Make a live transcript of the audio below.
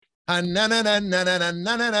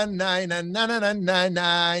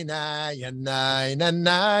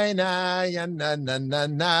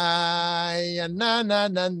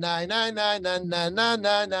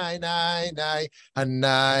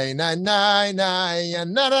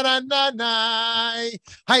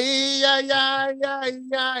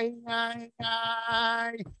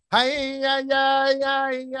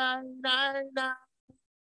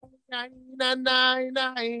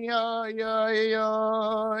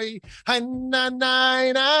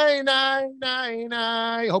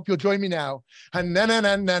Hope you'll join me now.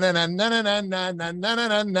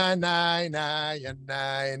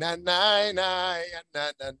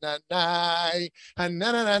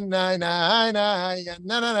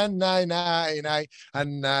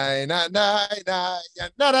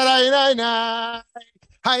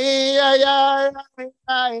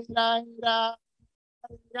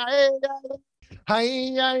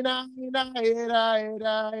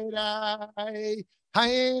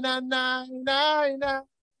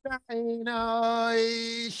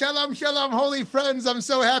 Shalom, shalom, holy friends. I'm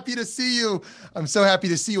so happy to see you. I'm so happy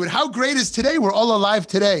to see you. And how great is today? We're all alive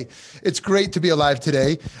today. It's great to be alive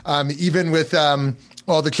today, even with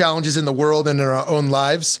all the challenges in the world and in our own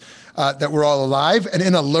lives, that we're all alive and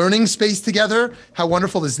in a learning space together. How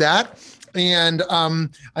wonderful is that? And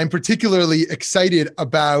I'm particularly excited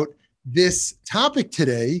about this topic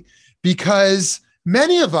today because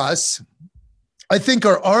many of us, I think,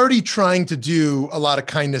 are already trying to do a lot of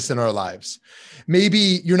kindness in our lives.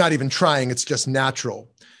 Maybe you're not even trying, it's just natural.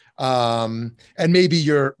 And maybe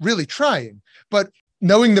you're really trying. But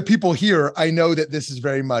knowing the people here, I know that this is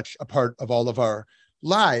very much a part of all of our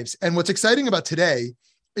lives. And what's exciting about today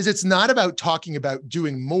is it's not about talking about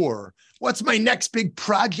doing more. What's my next big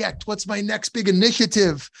project? What's my next big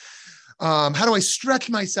initiative? How do I stretch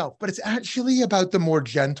myself? But it's actually about the more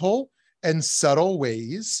gentle and subtle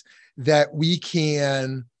ways that we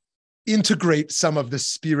can integrate some of the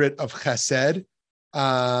spirit of chesed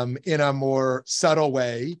in a more subtle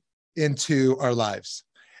way into our lives.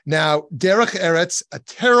 Now, Derech Eretz, a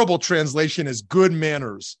terrible translation is good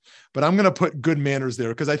manners, but I'm going to put good manners there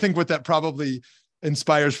because I think what that probably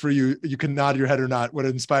inspires for you, you can nod your head or not. What it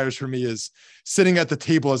inspires for me is sitting at the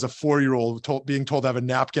table as a 4-year-old being told to have a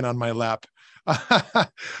napkin on my lap.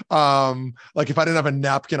 Like if I didn't have a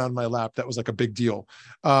napkin on my lap, that was like a big deal.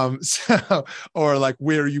 Or like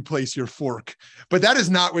where you place your fork. But that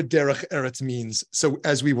is not what Derech Eretz means. So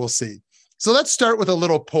as we will see. So let's start with a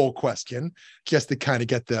little poll question, just to kind of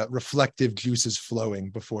get the reflective juices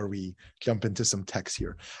flowing before we jump into some text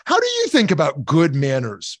here. How do you think about good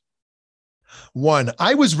manners? 1,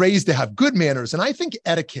 I was raised to have good manners, and I think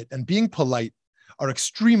etiquette and being polite are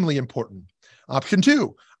extremely important. Option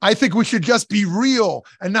 2, I think we should just be real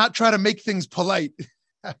and not try to make things polite.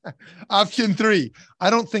 Option 3, I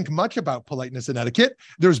don't think much about politeness and etiquette.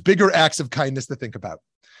 There's bigger acts of kindness to think about.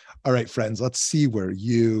 All right, friends, let's see where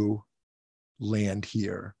you land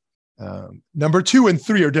here. Number 2 and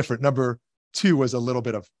 3 are different. Number 2 was a little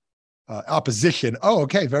bit of opposition. Oh,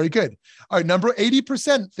 okay, very good. All right, number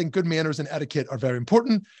 80% think good manners and etiquette are very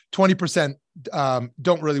important. 20%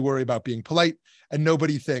 don't really worry about being polite, and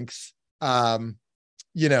nobody thinks, why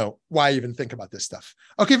even think about this stuff?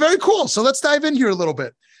 Okay, very cool. So let's dive in here a little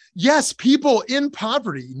bit. Yes, people in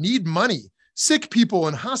poverty need money. Sick people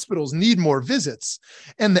in hospitals need more visits,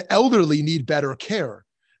 and the elderly need better care.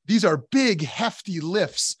 These are big, hefty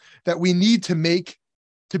lifts that we need to make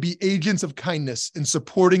to be agents of kindness in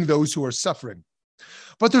supporting those who are suffering.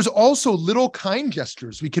 But there's also little kind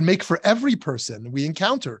gestures we can make for every person we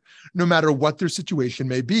encounter, no matter what their situation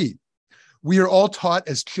may be. We are all taught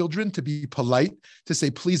as children to be polite, to say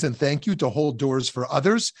please and thank you, to hold doors for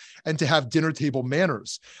others, and to have dinner table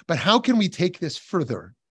manners. But how can we take this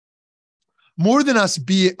further? More than us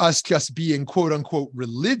just being quote unquote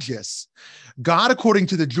religious, God, according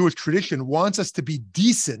to the Jewish tradition, wants us to be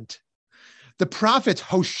decent. The prophet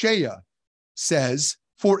Hosea says,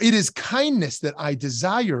 "For it is kindness that I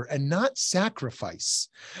desire and not sacrifice."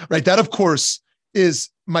 Right? That, of course,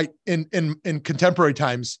 might in contemporary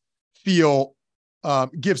times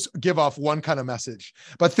give off one kind of message.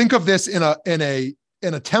 But think of this in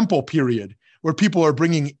a temple period where people are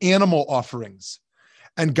bringing animal offerings.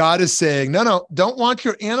 And God is saying, no, don't want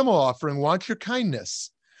your animal offering, want your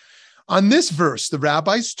kindness. On this verse, the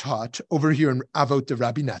rabbis taught over here in Avot de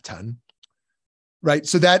Rabbi Natan, right?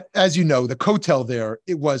 So that, as you know, the kotel there,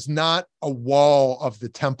 it was not a wall of the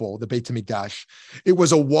temple, the Beit HaMikdash. It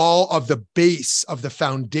was a wall of the base of the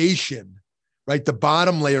foundation, right? The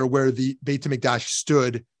bottom layer where the Beit HaMikdash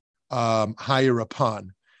stood higher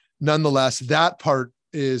upon. Nonetheless, that part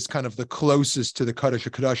is kind of the closest to the Kodesh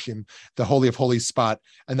HaKodashim, the Holy of Holies spot,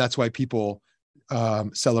 and that's why people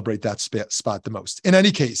celebrate that spot the most. In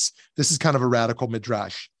any case, this is kind of a radical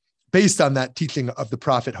midrash based on that teaching of the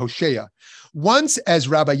prophet Hosea. Once, as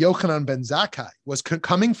Rabbi Yochanan ben Zakkai was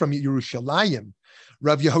coming from Yerushalayim,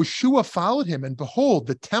 Rav Yehoshua followed him, and behold,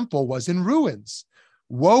 the temple was in ruins.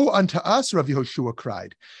 Woe unto us, Rav Yehoshua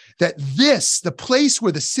cried, that this, the place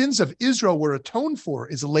where the sins of Israel were atoned for,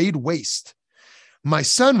 is laid waste. My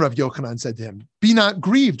son, Rav Yochanan said to him, be not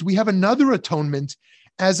grieved. We have another atonement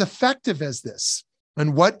as effective as this.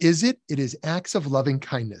 And what is it? It is acts of loving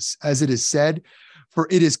kindness, as it is said, for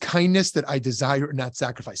it is kindness that I desire and not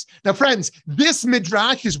sacrifice. Now, friends, this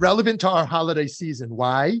midrash is relevant to our holiday season.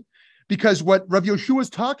 Why? Because what Rav Yehoshua is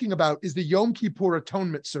talking about is the Yom Kippur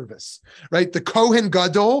atonement service, right? The Kohen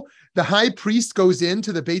Gadol, the high priest, goes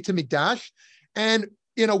into the Beit HaMikdash, and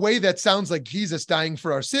in a way that sounds like Jesus dying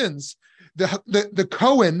for our sins, the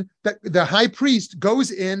Kohen, the high priest,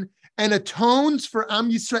 goes in and atones for Am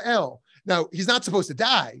Yisrael. Now, he's not supposed to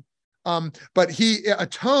die, but he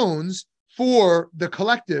atones for the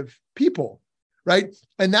collective people, right?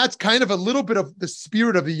 And that's kind of a little bit of the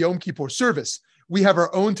spirit of the Yom Kippur service. We have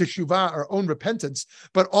our own teshuvah, our own repentance,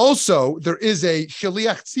 but also there is a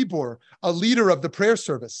shaliach tzibur, a leader of the prayer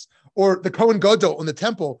service, or the Kohen Gadol in the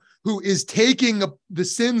temple, who is taking the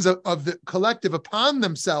sins of the collective upon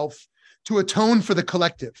themselves to atone for the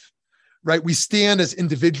collective, right? We stand as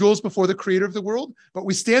individuals before the creator of the world, but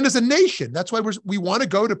we stand as a nation. That's why we want to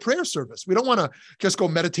go to prayer service. We don't want to just go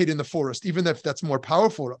meditate in the forest, even if that's more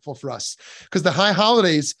powerful for us, because the high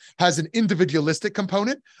holidays has an individualistic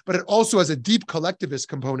component, but it also has a deep collectivist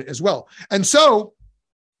component as well. And so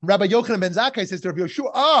Rabbi Yochanan ben Zakkai says to Rabbi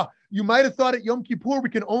Yehoshua, you might have thought at Yom Kippur we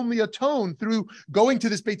can only atone through going to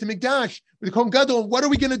this Beit HaMikdash with the Kohen Gadol. What are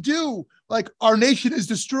we going to do? Like, our nation is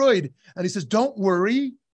destroyed. And he says, don't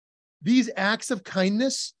worry. These acts of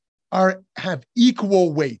kindness have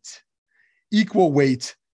equal weight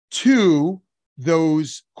to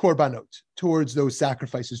those korbanot, towards those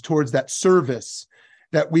sacrifices, towards that service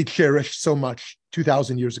that we cherished so much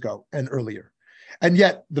 2,000 years ago and earlier. And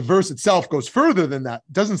yet the verse itself goes further than that.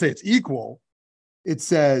 It doesn't say it's equal. It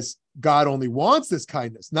says God only wants this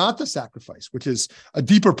kindness, not the sacrifice, which is a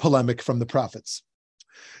deeper polemic from the prophets.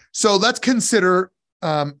 So let's consider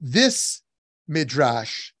this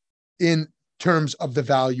midrash in terms of the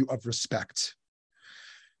value of respect.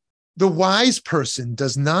 The wise person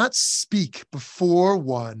does not speak before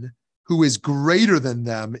one who is greater than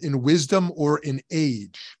them in wisdom or in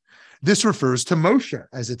age. This refers to Moshe,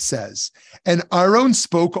 as it says. And Aaron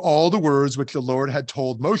spoke all the words which the Lord had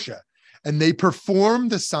told Moshe, and they performed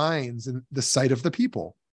the signs in the sight of the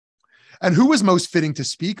people. And who was most fitting to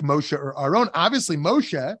speak, Moshe or Aaron? Obviously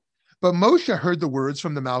Moshe, but Moshe heard the words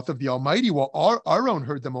from the mouth of the Almighty, while Aaron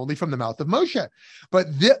heard them only from the mouth of Moshe. But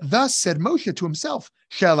thus said Moshe to himself,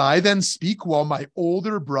 shall I then speak while my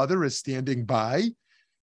older brother is standing by?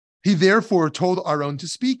 He therefore told Aaron to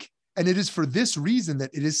speak. And it is for this reason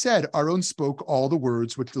that it is said, Aaron spoke all the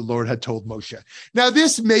words which the Lord had told Moshe. Now,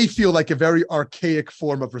 this may feel like a very archaic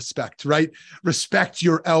form of respect, right? Respect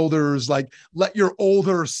your elders, like let your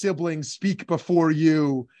older siblings speak before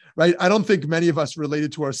you, right? I don't think many of us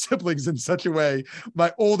related to our siblings in such a way.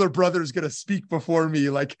 My older brother is going to speak before me.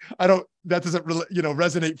 Like, that doesn't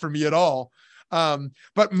resonate for me at all.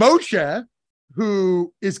 But Moshe,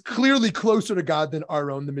 who is clearly closer to God than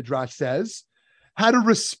Aaron, the Midrash says, had a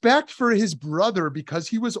respect for his brother because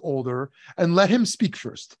he was older and let him speak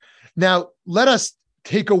first. Now, let us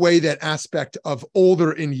take away that aspect of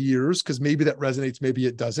older in years, because maybe that resonates, maybe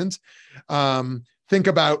it doesn't. Think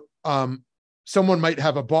about someone might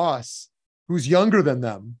have a boss who's younger than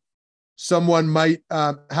them. Someone might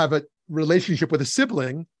have a relationship with a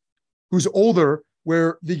sibling who's older,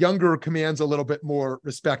 where the younger commands a little bit more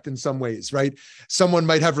respect in some ways, right? Someone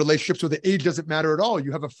might have relationships where the age doesn't matter at all.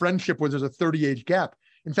 You have a friendship where there's a 30-age gap.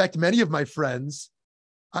 In fact, many of my friends,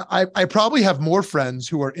 I probably have more friends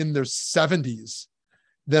who are in their 70s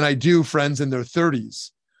than I do friends in their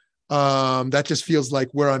 30s. That just feels like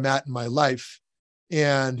where I'm at in my life.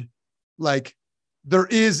 And like, there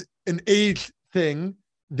is an age thing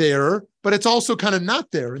there, but it's also kind of not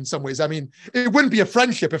there in some ways. I mean, it wouldn't be a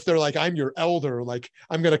friendship if they're like, I'm your elder, like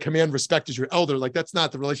I'm going to command respect as your elder. Like, that's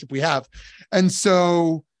not the relationship we have. And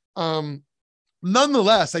so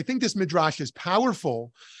nonetheless, I think this midrash is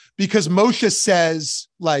powerful because Moshe says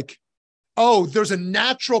like, oh, there's a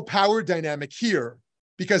natural power dynamic here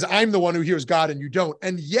because I'm the one who hears God and you don't.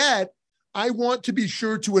 And yet I want to be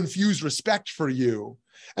sure to infuse respect for you.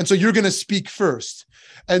 And so you're going to speak first.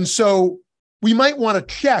 And so we might want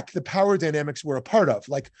to check the power dynamics we're a part of.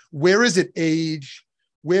 Like, where is it age?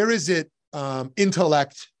 Where is it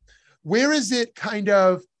intellect? Where is it kind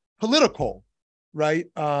of political, right?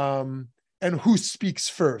 And who speaks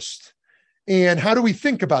first? And how do we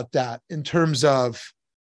think about that in terms of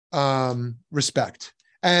respect?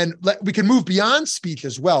 And we can move beyond speech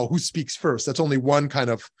as well. Who speaks first? That's only one kind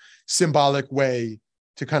of symbolic way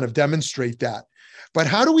to kind of demonstrate that. But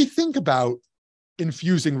how do we think about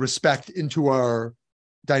infusing respect into our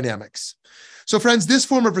dynamics? So friends, this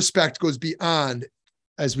form of respect goes beyond,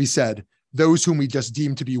 as we said, those whom we just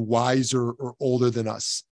deem to be wiser or older than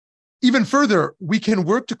us. Even further, we can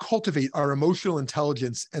work to cultivate our emotional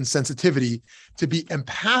intelligence and sensitivity to be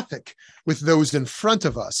empathic with those in front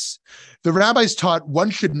of us. The rabbis taught one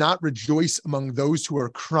should not rejoice among those who are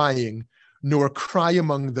crying, nor cry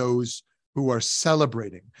among those who are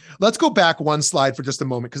celebrating. Let's go back one slide for just a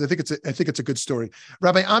moment, because I think it's a good story.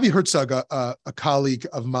 Rabbi Avi Herzog, a colleague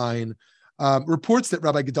of mine, reports that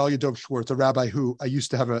Rabbi Gedalia Dov Schwartz, a rabbi who I used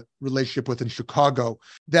to have a relationship with in Chicago,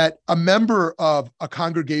 that a member of a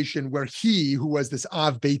congregation where he, who was this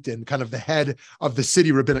Av Beit Din, kind of the head of the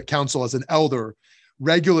city rabbinic council as an elder,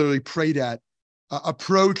 regularly prayed at,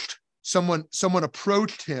 someone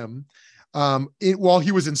approached him while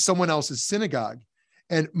he was in someone else's synagogue,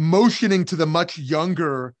 and motioning to the much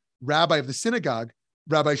younger rabbi of the synagogue,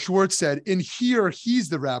 Rabbi Schwartz said, "In here, he's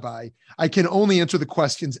the rabbi. I can only answer the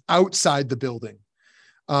questions outside the building."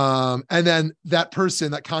 And then that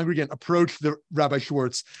person, that congregant, approached the Rabbi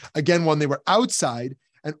Schwartz again when they were outside,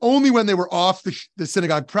 and only when they were off the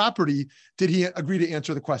synagogue property did he agree to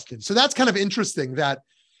answer the question. So that's kind of interesting that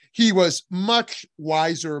he was much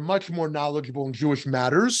wiser, much more knowledgeable in Jewish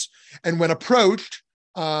matters. And when approached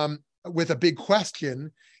with a big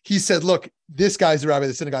question, he said, "Look, this guy's the rabbi of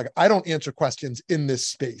the synagogue. I don't answer questions in this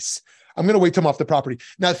space. I'm going to wait till I'm off the property."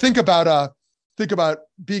 Now think about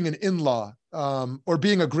being an in-law or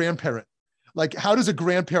being a grandparent. Like, how does a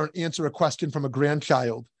grandparent answer a question from a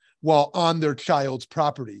grandchild while on their child's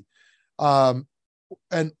property? Or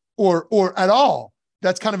at all?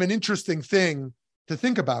 That's kind of an interesting thing to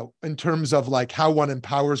think about in terms of like how one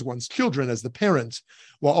empowers one's children as the parent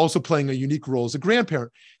while also playing a unique role as a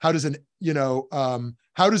grandparent. How does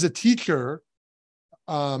a teacher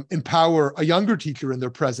empower a younger teacher in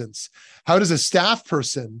their presence? How does a staff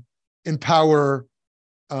person empower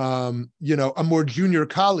a more junior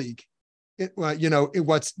colleague in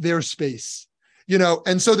what's their space?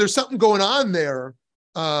 And so there's something going on there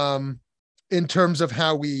in terms of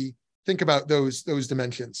how we think about those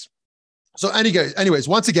dimensions. So anyways,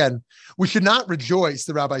 once again, we should not rejoice,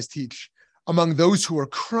 the rabbis teach, among those who are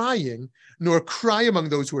crying, nor cry among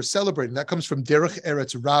those who are celebrating. That comes from Derech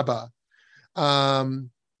Eretz Rabbah.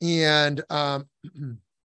 And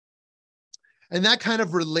that kind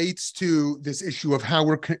of relates to this issue of how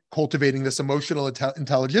we're cultivating this emotional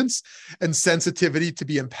intelligence and sensitivity to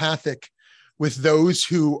be empathic with those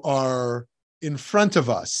who are in front of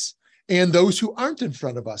us and those who aren't in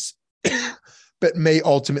front of us, but may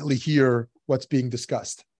ultimately hear what's being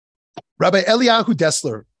discussed. Rabbi Eliyahu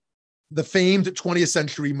Dessler, the famed 20th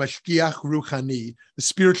century Mashgiach Ruchani, the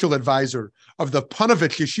spiritual advisor of the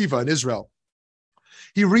Panovich Yeshiva in Israel,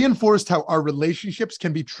 he reinforced how our relationships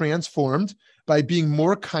can be transformed by being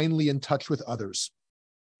more kindly in touch with others.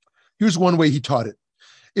 Here's one way he taught it.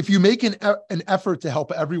 If you make an effort to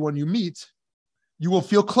help everyone you meet, you will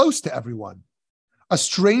feel close to everyone. A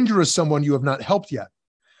stranger is someone you have not helped yet.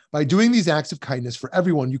 By doing these acts of kindness for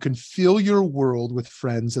everyone, you can fill your world with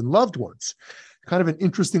friends and loved ones. Kind of an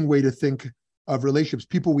interesting way to think of relationships.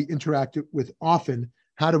 People we interact with often,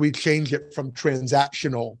 how do we change it from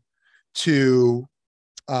transactional to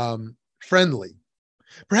friendly?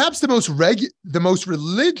 Perhaps the most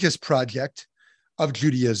religious project of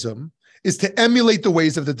Judaism is to emulate the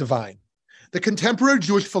ways of the divine. The contemporary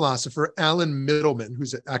Jewish philosopher Alan Middleman,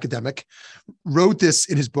 who's an academic, wrote this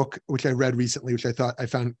in his book, which I read recently, which I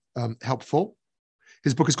found helpful.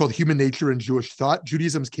 His book is called Human Nature and Jewish Thought,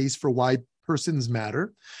 Judaism's Case for Why Persons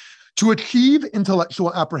Matter. To achieve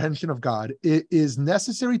intellectual apprehension of God, it is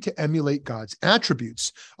necessary to emulate God's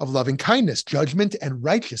attributes of loving kindness, judgment, and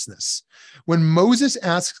righteousness. When Moses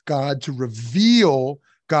asks God to reveal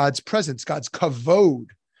God's presence, God's kavod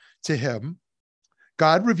to him,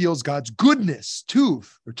 God reveals God's goodness, tuv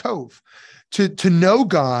or tov. To know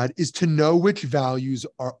God is to know which values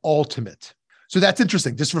are ultimate. So that's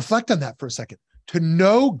interesting. Just reflect on that for a second. To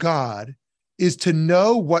know God is to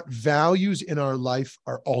know what values in our life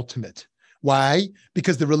are ultimate. Why?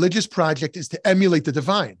 Because the religious project is to emulate the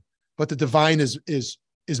divine, but the divine is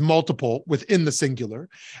multiple within the singular.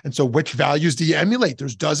 And so which values do you emulate?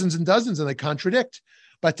 There's dozens and dozens and they contradict.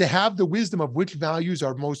 But to have the wisdom of which values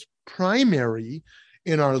are most primary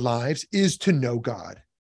in our lives is to know God.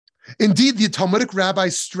 Indeed, the Talmudic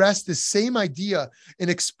rabbis stress the same idea in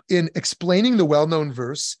explaining the well-known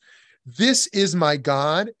verse, "This is my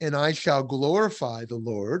God, and I shall glorify the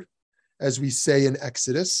Lord," as we say in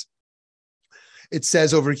Exodus. It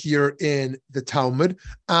says over here in the Talmud,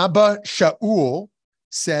 Abba Shaul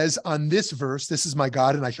says on this verse, "This is my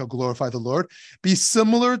God, and I shall glorify the Lord," be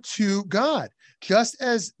similar to God. Just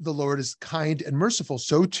as the Lord is kind and merciful,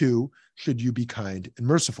 so too should you be kind and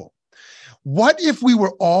merciful. What if we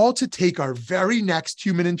were all to take our very next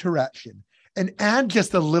human interaction and add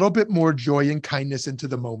just a little bit more joy and kindness into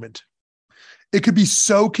the moment? It could be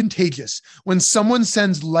so contagious. When someone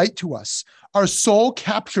sends light to us, our soul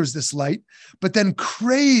captures this light, but then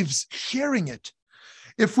craves sharing it.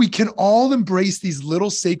 If we can all embrace these little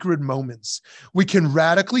sacred moments, we can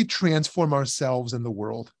radically transform ourselves and the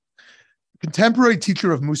world. Contemporary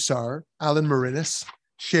teacher of Musar, Alan Marinis,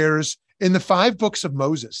 shares, in the 5 books of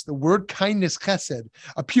Moses, the word kindness, chesed,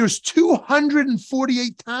 appears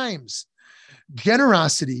 248 times.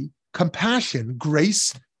 Generosity, compassion,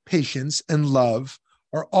 grace, patience, and love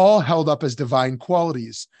are all held up as divine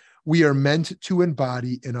qualities we are meant to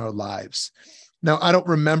embody in our lives. Now, I don't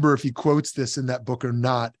remember if he quotes this in that book or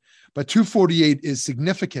not, but 248 is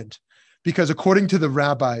significant because according to the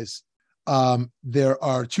rabbis, there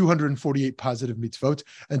are 248 positive mitzvot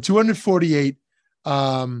and 248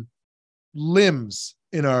 limbs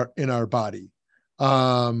in our body,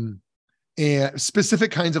 and specific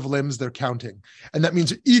kinds of limbs they're counting, and that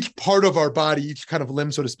means each part of our body, each kind of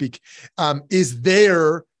limb, so to speak, is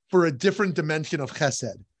there for a different dimension of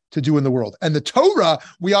chesed to do in the world. And the Torah,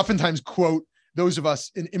 we oftentimes quote, those of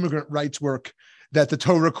us in immigrant rights work, that the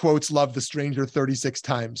Torah quotes "love the stranger" 36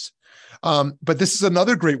 times. But this is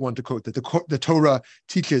another great one to quote, that the Torah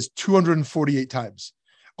teaches 248 times,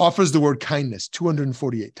 offers the word kindness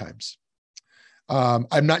 248 times.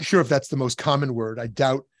 I'm not sure if that's the most common word. I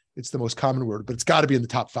doubt it's the most common word, but it's got to be in the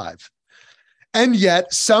top 5. And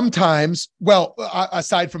yet sometimes, well,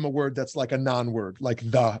 aside from a word that's like a non-word, like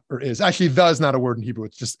the or is. Actually, the is not a word in Hebrew.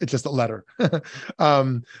 It's just a letter.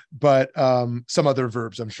 But some other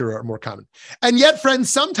verbs, I'm sure, are more common. And yet, friends,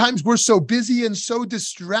 sometimes we're so busy and so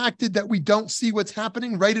distracted that we don't see what's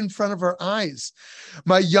happening right in front of our eyes.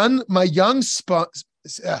 My young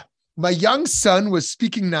son was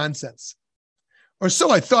speaking nonsense. Or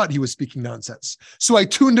so I thought he was speaking nonsense. So I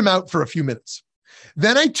tuned him out for a few minutes.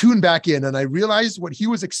 Then I tuned back in and I realized what he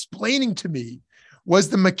was explaining to me was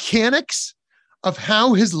the mechanics of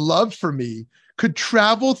how his love for me could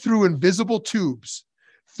travel through invisible tubes,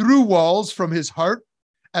 through walls from his heart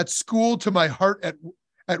at school to my heart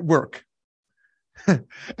at work.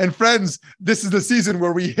 And friends, this is the season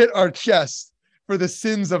where we hit our chest for the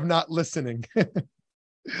sins of not listening.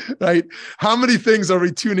 Right? How many things are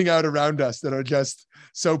we tuning out around us that are just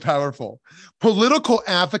so powerful? Political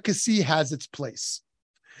advocacy has its place,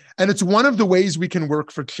 and it's one of the ways we can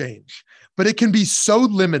work for change, but it can be so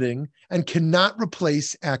limiting and cannot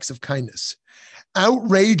replace acts of kindness.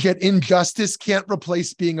 Outrage at injustice can't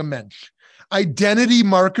replace being a mensch. Identity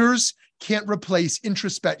markers can't replace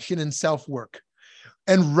introspection and self-work.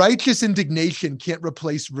 And righteous indignation can't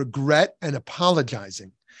replace regret and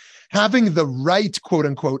apologizing. Having the right, quote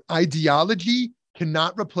unquote, ideology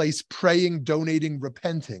cannot replace praying, donating,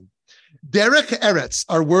 repenting. Derech Eretz,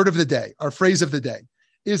 our word of the day, our phrase of the day,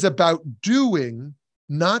 is about doing,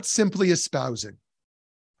 not simply espousing.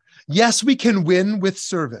 Yes, we can win with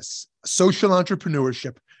service, social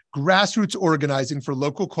entrepreneurship, grassroots organizing for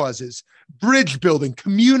local causes, bridge building,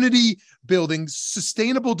 community building,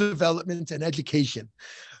 sustainable development, and education.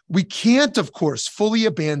 We can't, of course, fully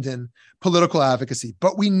abandon political advocacy,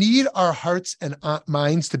 but we need our hearts and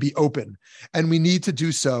minds to be open, and we need to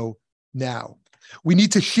do so now. We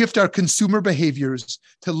need to shift our consumer behaviors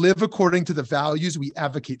to live according to the values we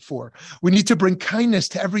advocate for. We need to bring kindness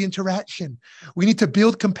to every interaction. We need to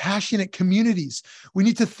build compassionate communities. We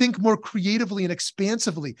need to think more creatively and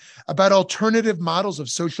expansively about alternative models of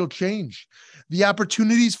social change. The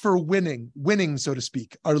opportunities for winning, so to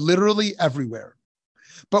speak, are literally everywhere.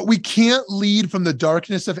 But we can't lead from the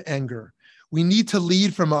darkness of anger. We need to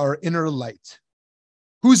lead from our inner light.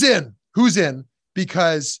 Who's in? Who's in?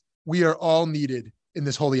 Because we are all needed in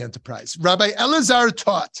this holy enterprise. Rabbi Elazar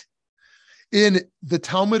taught in the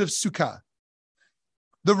Talmud of Sukkah,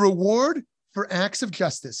 the reward for acts of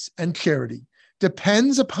justice and charity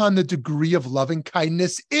depends upon the degree of loving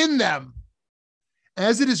kindness in them.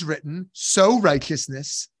 As it is written, sow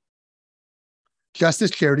righteousness,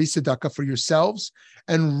 justice, charity, tzedakah for yourselves,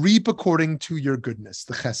 and reap according to your goodness,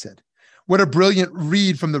 the chesed. What a brilliant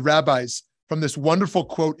read from the rabbis from this wonderful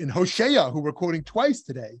quote in Hosea, who we're quoting twice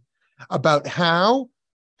today, about how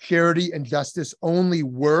charity and justice only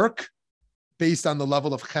work based on the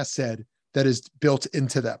level of chesed that is built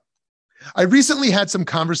into them. I recently had some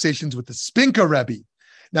conversations with the Spinka Rebbe.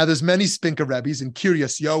 Now, there's many Spinka Rebbes in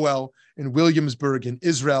Kiryas Yoel, in Williamsburg, in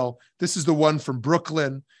Israel. This is the one from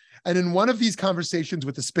Brooklyn. And in one of these conversations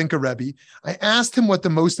with the Spinka Rebbe, I asked him what the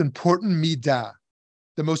most important midah,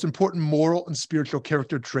 the most important moral and spiritual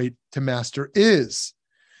character trait to master is.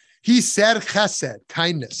 He said chesed,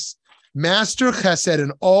 kindness. Master chesed,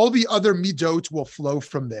 and all the other midot will flow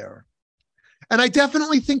from there. And I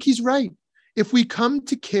definitely think he's right. If we come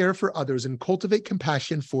to care for others and cultivate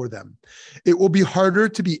compassion for them, it will be harder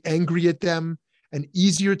to be angry at them and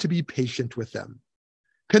easier to be patient with them.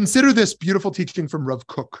 Consider this beautiful teaching from Rav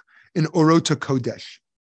Kook in Orot Kodesh.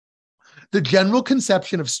 The general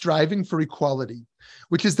conception of striving for equality,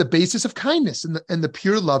 which is the basis of kindness and the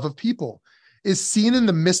pure love of people, is seen in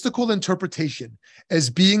the mystical interpretation as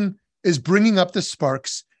bringing up the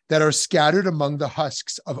sparks that are scattered among the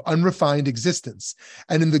husks of unrefined existence,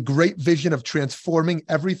 and in the great vision of transforming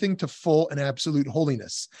everything to full and absolute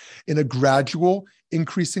holiness in a gradual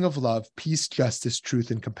increasing of love, peace, justice,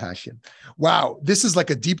 truth, and compassion. Wow, this is like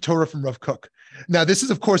a deep Torah from Rav Kook. Now, this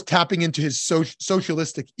is, of course, tapping into his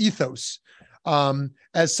socialistic ethos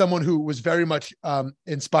as someone who was very much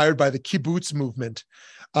inspired by the kibbutz movement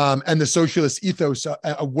and the socialist ethos,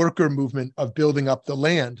 a worker movement of building up the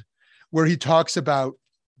land, where he talks about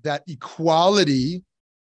that equality,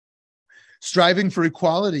 striving for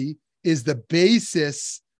equality, is the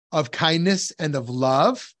basis of kindness and of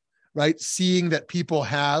love, right? Seeing that people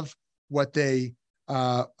have what they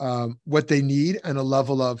need, and a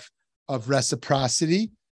level of reciprocity,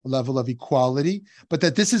 a level of equality, but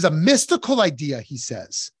that this is a mystical idea, he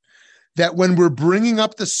says, that when we're bringing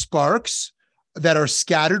up the sparks that are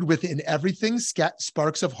scattered within everything,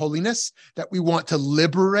 sparks of holiness that we want to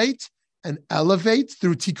liberate and elevate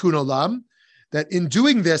through Tikkun Olam, that in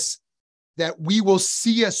doing this, that we will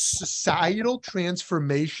see a societal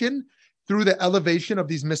transformation through the elevation of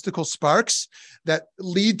these mystical sparks that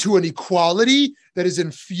lead to an equality that is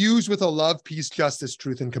infused with a love, peace, justice,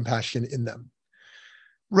 truth, and compassion in them.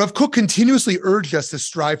 Rav Kook continuously urged us to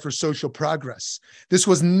strive for social progress. This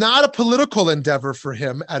was not a political endeavor for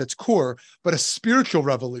him at its core, but a spiritual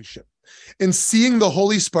revolution. In seeing the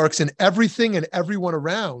holy sparks in everything and everyone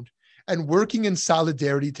around, and working in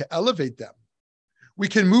solidarity to elevate them, we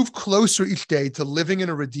can move closer each day to living in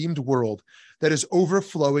a redeemed world that is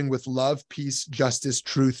overflowing with love, peace, justice,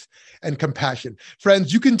 truth, and compassion.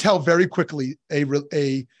 Friends, you can tell very quickly a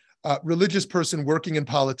religious person working in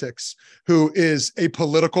politics who is a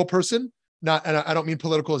political person, and I don't mean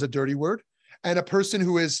political as a dirty word, and a person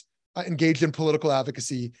who is engaged in political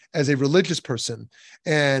advocacy as a religious person.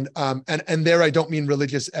 And there I don't mean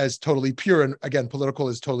religious as totally pure, and again, political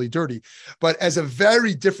is totally dirty, but as a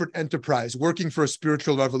very different enterprise working for a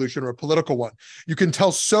spiritual revolution or a political one. You can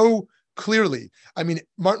tell so clearly. I mean,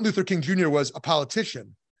 Martin Luther King Jr. was a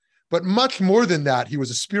politician, but much more than that, he was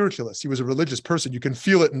a spiritualist. He was a religious person. You can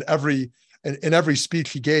feel it in every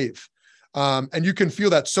speech he gave. And you can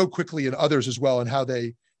feel that so quickly in others as well, and how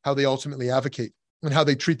they ultimately advocate, and how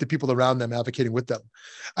they treat the people around them, advocating with them.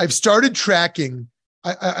 I've started tracking,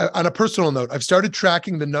 on a personal note, I've started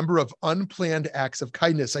tracking the number of unplanned acts of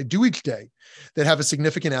kindness I do each day that have a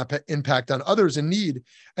significant impact on others in need.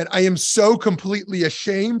 And I am so completely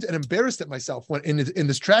ashamed and embarrassed at myself when in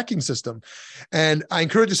this tracking system. And I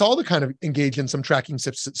encourage us all to kind of engage in some tracking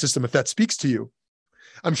system if that speaks to you.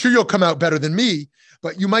 I'm sure you'll come out better than me,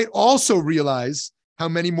 but you might also realize how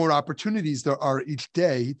many more opportunities there are each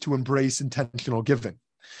day to embrace intentional giving.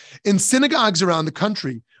 In synagogues around the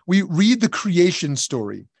country, we read the creation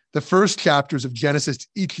story, the first chapters of Genesis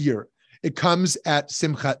each year. It comes at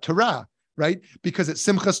Simchat Torah, right? Because at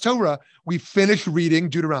Simchas Torah, we finish reading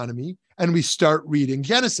Deuteronomy and we start reading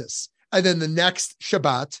Genesis. And then the next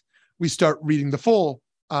Shabbat, we start reading the full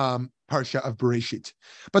Parsha of Bereshit.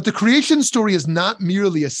 But the creation story is not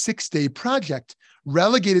merely a 6-day project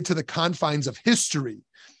relegated to the confines of history,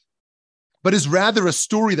 but is rather a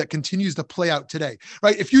story that continues to play out today,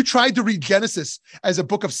 right? If you tried to read Genesis as a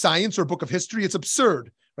book of science or a book of history, it's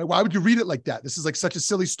absurd, right? Why would you read it like that? This is like such a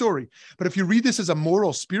silly story. But if you read this as a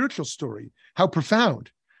moral, spiritual story, how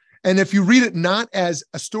profound. And if you read it not as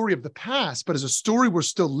a story of the past, but as a story we're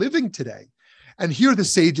still living today. And here the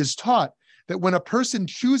sages taught that when a person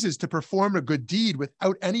chooses to perform a good deed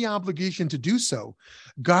without any obligation to do so,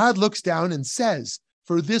 God looks down and says,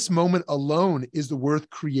 for this moment alone is it worth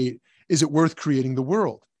creating the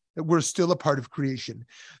world? that we're still a part of creation.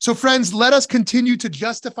 So friends, let us continue to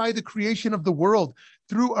justify the creation of the world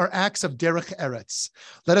through our acts of Derech Eretz.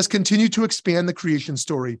 Let us continue to expand the creation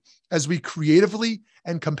story as we creatively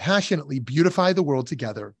and compassionately beautify the world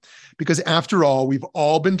together, because after all, we've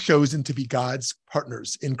all been chosen to be God's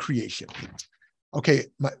partners in creation. Okay,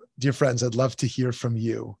 my dear friends, I'd love to hear from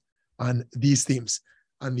you on these themes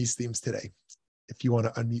today, if you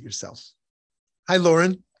want to unmute yourself. Hi,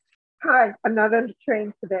 Lauren. Hi, I'm not on the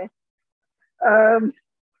train today. I'm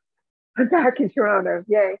back in Toronto,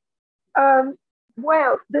 yay.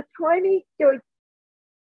 Wow, this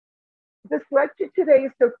lecture today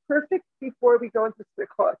is so perfect before we go into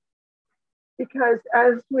Sukkot, because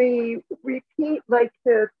as we repeat like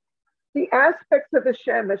the aspects of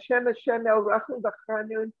Hashem, El Rachum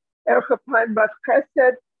V'Chanun, El Chapayim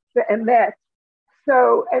V'Chesed V'Emet.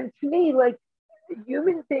 So, and to me, like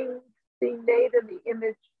human beings being made in the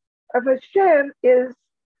image of Hashem is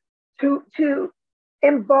to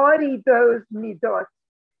embody those midot.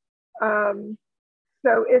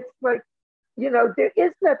 So it's like, there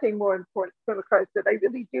is nothing more important for the chesed. I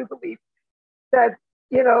really do believe that,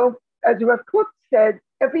 as Rav Kook said,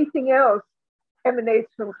 everything else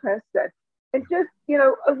emanates from chesed. And just,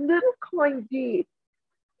 a little kind deed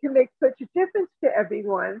can make such a difference to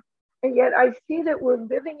everyone. And yet I see that we're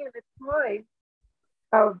living in a time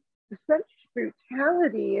of such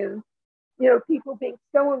brutality and, people being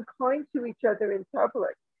so unkind to each other in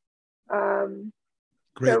public.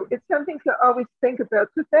 So it's something to always think about.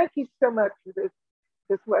 So thank you so much for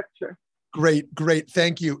this lecture. Great.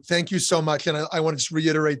 Thank you. Thank you so much. And I want to just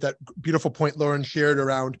reiterate that beautiful point Lauren shared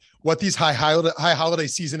around what these high holiday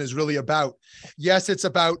season is really about. Yes, it's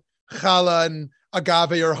about challah and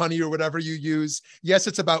agave or honey or whatever you use. Yes,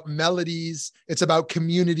 it's about melodies. It's about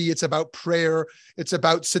community. It's about prayer. It's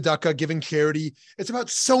about tzedakah, giving charity. It's about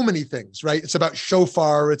so many things, right? It's about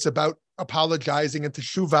shofar. It's about apologizing and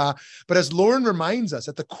teshuvah. But as Lauren reminds us,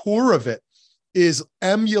 at the core of it is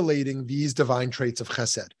emulating these divine traits of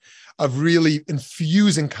chesed, of really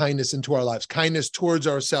infusing kindness into our lives, kindness towards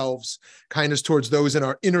ourselves, kindness towards those in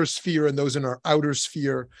our inner sphere and those in our outer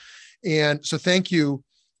sphere. And so thank you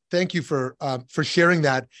for sharing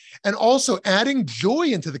that. And also adding joy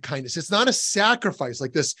into the kindness. It's not a sacrifice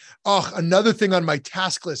like this, another thing on my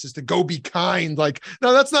task list is to go be kind. Like,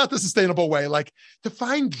 no, that's not the sustainable way. Like, to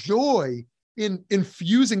find joy in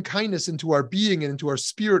infusing kindness into our being and into our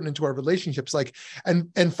spirit and into our relationships, like,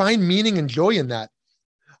 and find meaning and joy in that.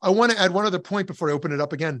 I want to add one other point before I open it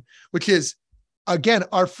up again, which is, again,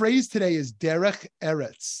 our phrase today is Derech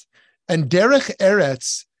Eretz. And Derech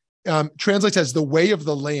Eretz translates as the way of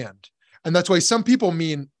the land. And that's why some people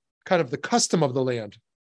mean kind of the custom of the land.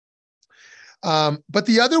 But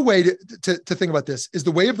the other way to think about this is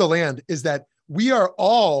the way of the land is that we are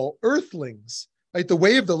all earthlings, right? The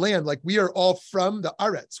way of the land, like we are all from the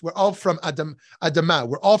Eretz. We're all from Adamah.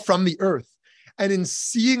 We're all from the earth. And in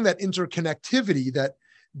seeing that interconnectivity,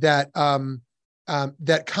 that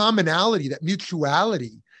commonality, that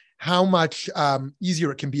mutuality, how much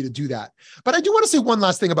easier it can be to do that. But I do want to say one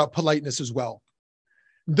last thing about politeness as well.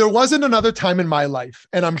 There wasn't another time in my life,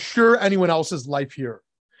 and I'm sure anyone else's life here,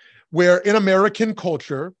 where in American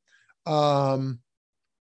culture,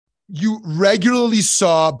 you regularly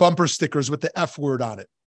saw bumper stickers with the F word on it.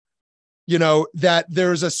 That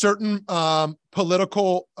there's a certain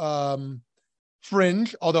political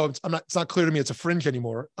fringe, although it's not clear to me it's a fringe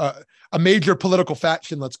anymore, a major political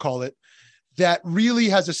faction, let's call it, that really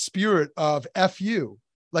has a spirit of F you.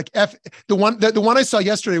 Like the one I saw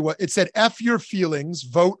yesterday, it said, F your feelings,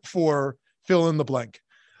 vote for fill in the blank.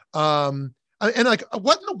 And like,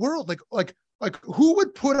 what in the world? Like who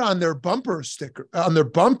would put on their bumper sticker, on their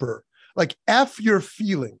bumper, like F your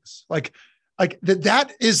feelings? Like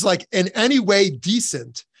that is like in any way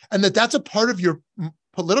decent, and that's a part of your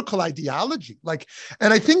political ideology. Like,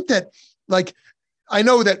 and I think that, like, I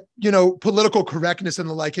know that, political correctness and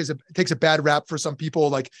the like takes a bad rap for some people,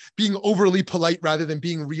 like being overly polite rather than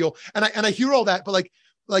being real. And I hear all that, but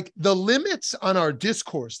like the limits on our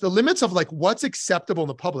discourse, the limits of like what's acceptable in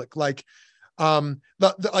the public, like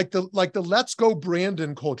the let's go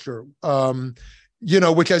Brandon culture,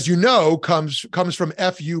 which, as you know, comes from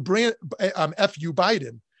F you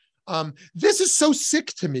Biden. This is so sick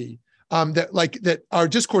to me. That our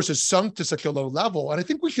discourse is sunk to such a low level. And I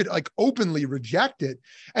think we should like openly reject it,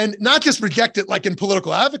 and not just reject it like in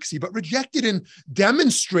political advocacy, but reject it in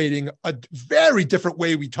demonstrating a very different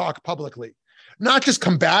way we talk publicly, not just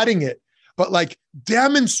combating it, but like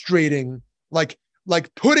demonstrating, like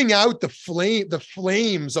putting out the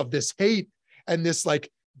flames of this hate and this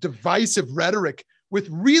like divisive rhetoric with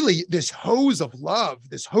really this hose of love,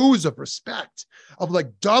 this hose of respect, of like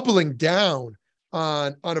doubling down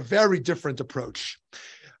on a very different approach.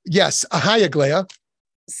 Yes. Hi, Aglaya.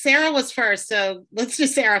 Sarah was first, so let's do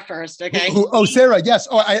Sarah first, okay? Oh, Sarah, yes.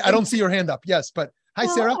 Oh, I don't see your hand up. Yes, but hi,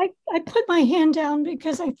 Sarah. I put my hand down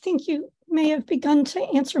because I think you may have begun to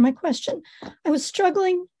answer my question. I was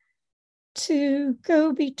struggling to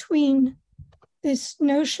go between this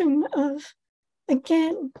notion of,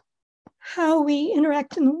 again, how we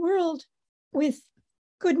interact in the world with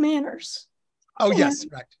good manners. Oh, yes,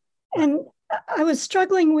 right. And I was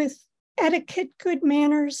struggling with etiquette, good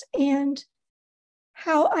manners, and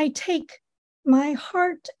how I take my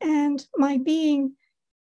heart and my being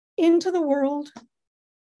into the world.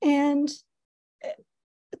 And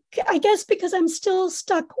I guess because I'm still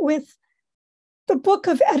stuck with the book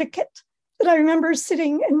of etiquette that I remember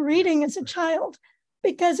sitting and reading as a child,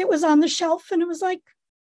 because it was on the shelf and it was like,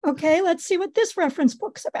 okay, let's see what this reference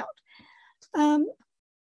book's about.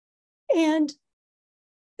 And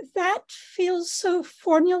that feels so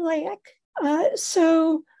formulaic,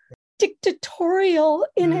 so dictatorial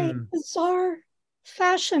in a bizarre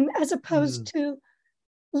fashion, as opposed to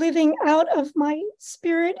living out of my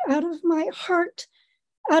spirit, out of my heart,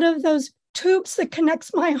 out of those tubes that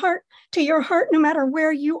connects my heart to your heart, no matter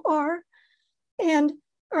where you are, and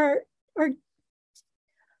our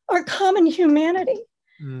common humanity.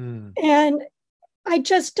 And I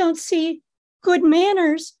just don't see good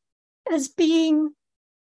manners as being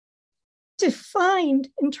defined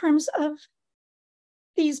in terms of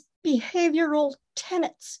these behavioral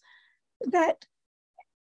tenets that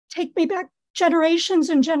take me back generations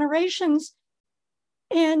and generations,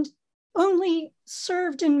 and only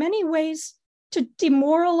served in many ways to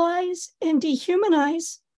demoralize and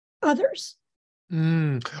dehumanize others.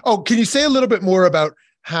 Oh, can you say a little bit more about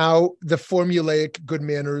how the formulaic good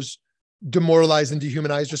manners demoralize and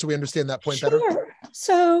dehumanize, just so we understand that point better? Sure.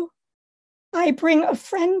 So I bring a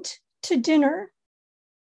friend to dinner.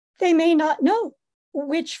 They may not know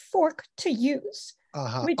which fork to use,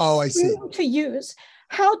 which spoon to use,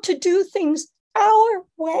 how to do things our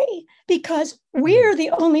way, because we're the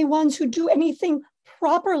only ones who do anything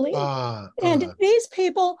properly. And these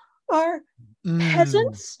people are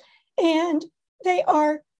peasants, and they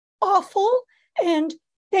are awful, and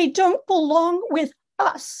they don't belong with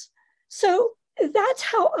us. So that's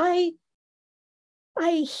how I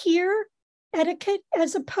hear etiquette,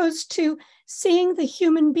 as opposed to seeing the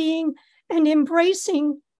human being and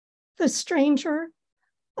embracing the stranger,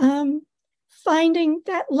 finding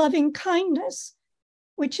that loving kindness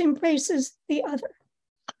which embraces the other.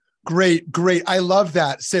 Great. I love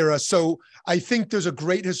that, Sarah. So I think there's a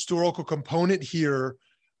great historical component here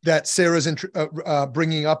that Sarah's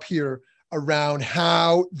bringing up here around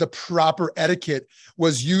how the proper etiquette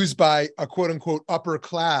was used by a quote unquote upper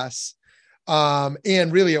class,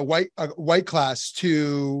 and really a white class,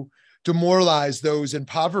 to demoralize those in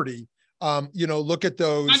poverty. Look at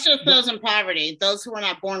those. Not just those in poverty, those who are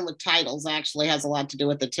not born with titles actually has a lot to do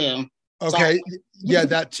with it too. Okay. Sorry. Yeah,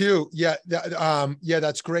 that too. Yeah.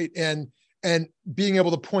 That's great. And being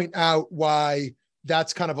able to point out why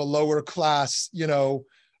that's kind of a lower class,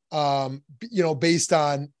 based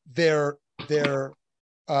on their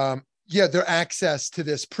access to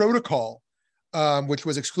this protocol, which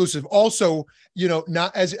was exclusive. Also,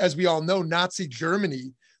 not as we all know, Nazi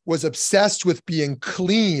Germany was obsessed with being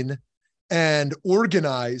clean and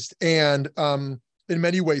organized and in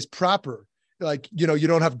many ways proper. Like, you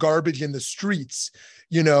don't have garbage in the streets,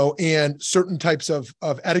 and certain types of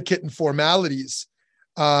etiquette and formalities,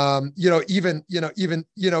 and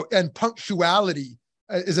punctuality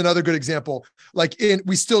is another good example. Like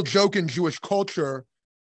we still joke in Jewish culture,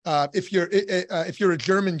 if you're a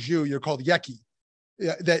German Jew, you're called Yeki.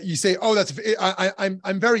 That you say, oh,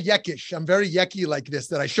 I'm very Yekish. I'm very Yeki like this,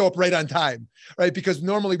 that I show up right on time, right? Because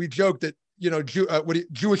normally we joke that,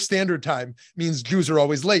 Jewish Standard Time means Jews are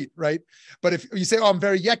always late, right? But if you say, oh, I'm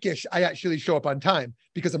very Yekish, I actually show up on time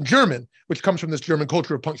because I'm German, which comes from this German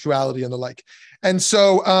culture of punctuality and the like. And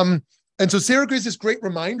so Sarah gives this great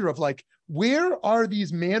reminder of like, where are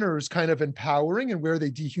these manners kind of empowering and where are they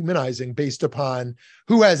dehumanizing based upon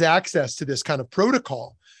who has access to this kind of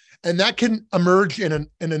protocol? And that can emerge in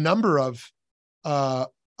a number of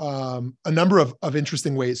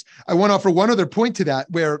interesting ways. I want to offer one other point to that,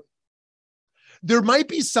 where there might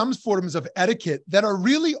be some forms of etiquette that are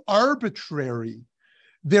really arbitrary.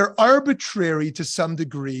 They're arbitrary to some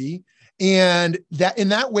degree, and that in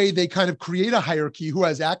that way they kind of create a hierarchy who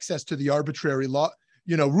has access to the arbitrary law,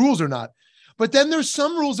 rules or not. But then there's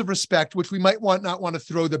some rules of respect which we might not want to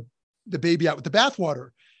throw the baby out with the bathwater.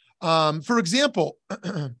 For example,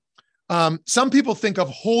 Some people think of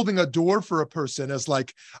holding a door for a person as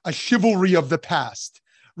like a chivalry of the past,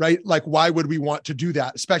 right? Like, why would we want to do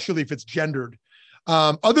that, especially if it's gendered?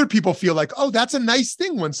 Other people feel like, oh, that's a nice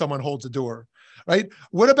thing when someone holds a door, right?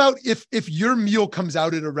 What about if your meal comes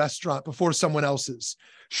out at a restaurant before someone else's?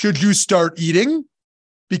 Should you start eating?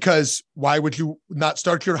 Because why would you not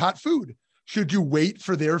start your hot food? Should you wait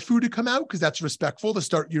for their food to come out? Because that's respectful to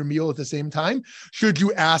start your meal at the same time. Should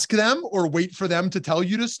you ask them or wait for them to tell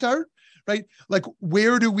you to start? Right? Like,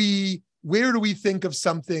 where do we think of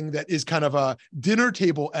something that is kind of a dinner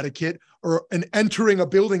table etiquette or an entering a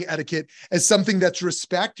building etiquette as something that's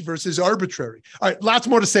respect versus arbitrary? All right, lots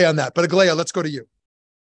more to say on that, but Aglaia, let's go to you.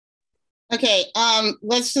 Okay,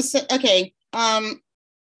 let's just say, okay,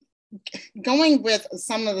 going with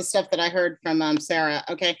some of the stuff that I heard from Sarah,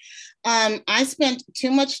 okay, I spent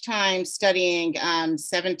too much time studying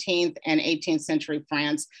 17th and 18th century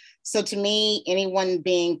France. So to me, anyone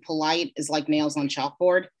being polite is like nails on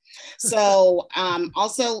chalkboard. So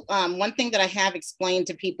also, one thing that I have explained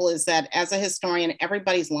to people is that as a historian,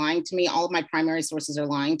 everybody's lying to me. All of my primary sources are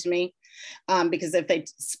lying to me because if they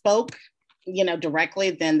spoke,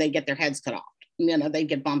 directly, then they get their heads cut off. They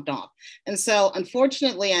get bumped off. And so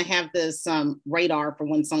unfortunately, I have this radar for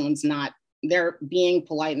when someone's they're being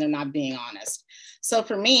polite and they're not being honest. So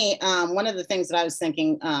for me, one of the things that I was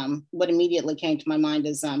thinking, what immediately came to my mind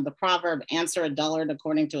is the proverb, answer a dullard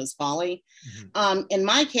according to his folly. Mm-hmm. In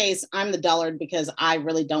my case, I'm the dullard because I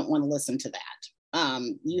really don't want to listen to that.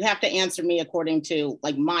 You have to answer me according to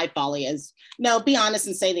like my folly is, no, be honest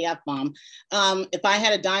and say the F-bomb. If I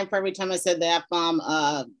had a dime for every time I said the F-bomb,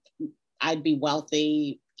 I'd be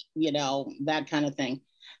wealthy, that kind of thing.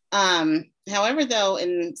 However, though,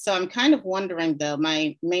 and so I'm kind of wondering, though,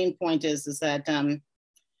 my main point is that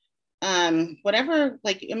whatever,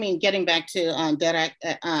 getting back to Derech,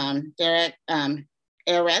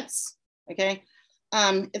 Eretz, okay,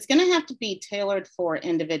 it's going to have to be tailored for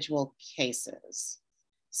individual cases.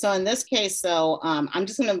 So in this case, though, I'm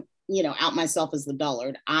just going to, out myself as the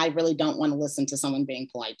dullard. I really don't want to listen to someone being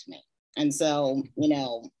polite to me. And so,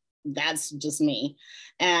 that's just me.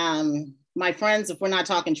 My friends, if we're not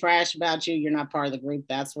talking trash about you, you're not part of the group,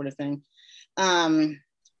 that sort of thing.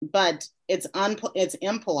 But it's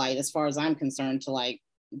impolite as far as I'm concerned to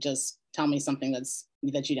just tell me something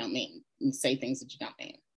that you don't mean and say things that you don't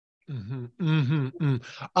mean. Mm-hmm, mm-hmm, mm.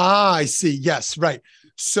 I see. Yes, right.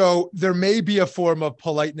 So there may be a form of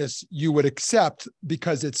politeness you would accept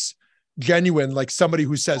because it's genuine, like somebody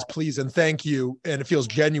who says please and thank you, and it feels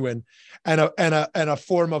genuine, and a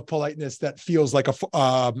form of politeness that feels like a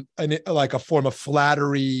form of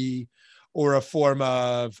flattery or a form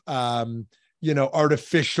of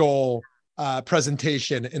artificial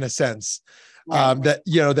presentation in a sense,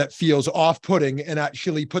 that feels off-putting and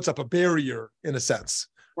actually puts up a barrier in a sense.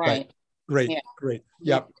 Right. Great. Yeah. Great.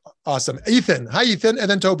 Yep. Awesome. Ethan. Hi, Ethan. And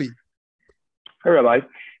then Toby. Hi, Rabbi.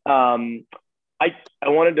 I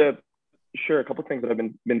wanted to share a couple of things that I've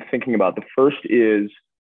been thinking about. The first is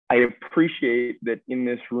I appreciate that in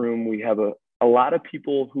this room we have a lot of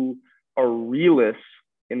people who are realists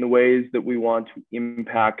in the ways that we want to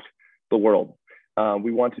impact the world.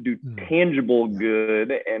 We want to do tangible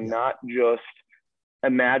good and not just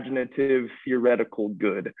imaginative, theoretical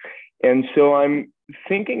good. And so I'm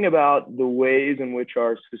thinking about the ways in which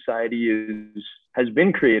our society has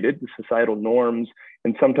been created, the societal norms,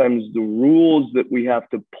 and sometimes the rules that we have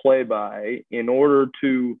to play by in order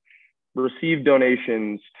to receive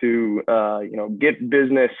donations, to get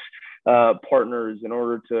business partners, in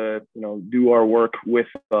order to do our work with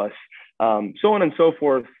us, so on and so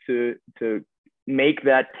forth, to make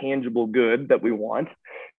that tangible good that we want.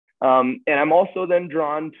 And I'm also then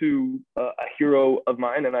drawn to a hero of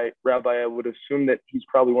mine, and Rabbi, I would assume that he's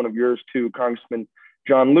probably one of yours too, Congressman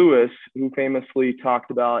John Lewis, who famously talked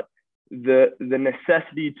about the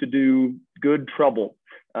necessity to do good trouble,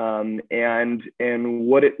 and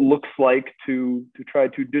what it looks like to try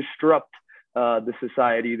to disrupt the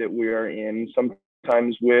society that we are in,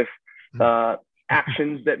 sometimes with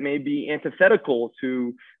actions that may be antithetical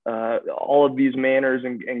to all of these manners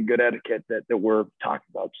and good etiquette that we're talking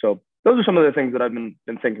about. So those are some of the things that I've been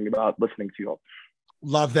thinking about listening to you all.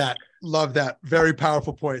 Love that. Very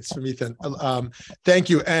powerful points from Ethan. Thank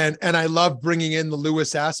you. And I love bringing in the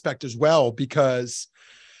Lewis aspect as well, because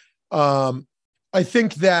I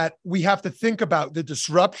think that we have to think about the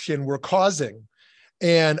disruption we're causing.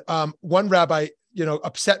 And one rabbi,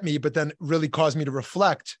 upset me, but then really caused me to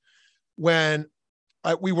reflect when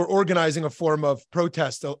we were organizing a form of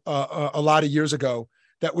protest a lot of years ago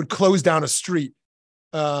that would close down a street.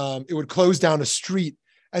 It would close down a street.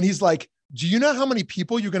 And he's like, do you know how many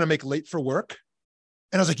people you're going to make late for work?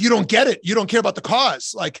 And I was like, you don't get it. You don't care about the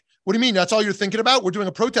cause. Like, what do you mean? That's all you're thinking about? We're doing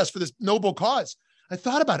a protest for this noble cause. I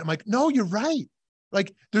thought about it. I'm like, no, you're right.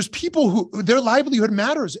 Like, there's people who their livelihood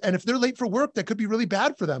matters. And if they're late for work, that could be really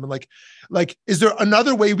bad for them. And like, is there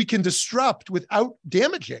another way we can disrupt without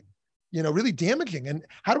damaging, really damaging? And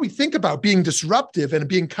how do we think about being disruptive and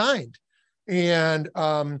being kind and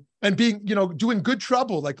being, doing good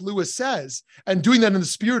trouble, like Lewis says, and doing that in the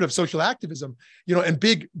spirit of social activism, and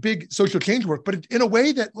big social change work, but in a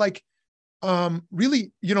way that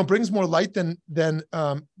really, brings more light than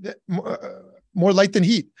more light than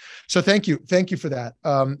heat. So thank you for that.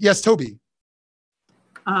 Yes, Toby.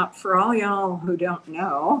 For all y'all who don't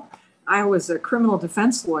know, I was a criminal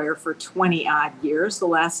defense lawyer for 20 odd years, the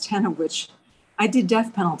last 10 of which I did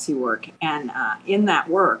death penalty work. And in that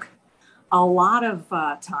work, a lot of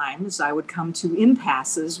times I would come to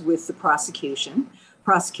impasses with the prosecution.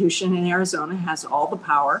 Prosecution in Arizona has all the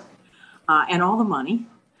power and all the money.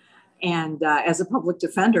 And as a public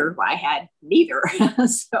defender, I had neither.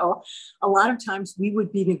 So a lot of times we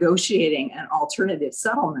would be negotiating an alternative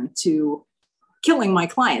settlement to killing my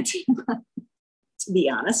client, to be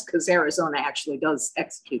honest, because Arizona actually does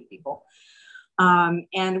execute people.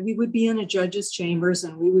 And we would be in a judge's chambers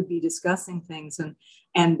and we would be discussing things.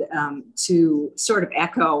 And to sort of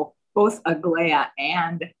echo both Aglaia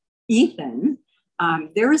and Ethan,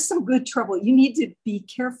 there is some good trouble. You need to be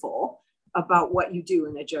careful about what you do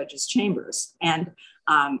in a judge's chambers. And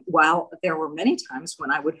while there were many times when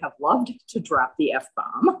I would have loved to drop the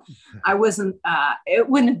F-bomb, I wasn't, it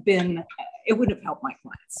wouldn't have helped my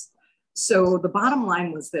clients. So the bottom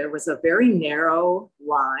line was there was a very narrow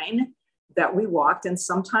line that we walked. And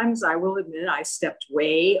sometimes I will admit I stepped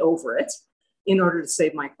way over it in order to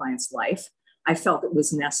save my client's life. I felt it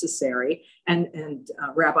was necessary. And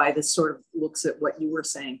Rabbi, this sort of looks at what you were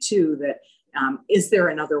saying too, that is there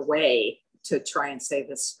another way to try and save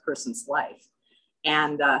this person's life?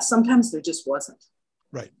 And sometimes there just wasn't.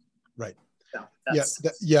 Right. So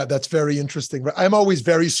that's very interesting. I'm always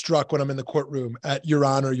very struck when I'm in the courtroom at Your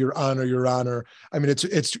Honor, Your Honor, Your Honor. I mean,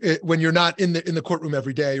 it's when you're not in the courtroom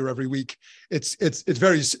every day or every week, it's a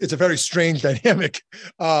very strange dynamic,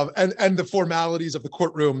 and the formalities of the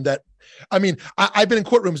courtroom. That, I mean, I've been in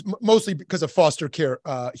courtrooms mostly because of foster care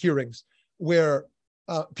hearings, where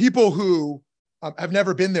people who have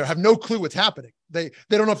never been there have no clue what's happening. They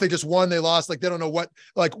don't know if they just won, they lost. Like, they don't know what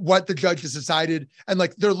the judge has decided. And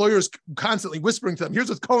like, their lawyers constantly whispering to them, here's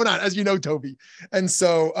what's going on, as you know, Toby. And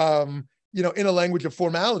so, in a language of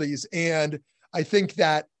formalities. And I think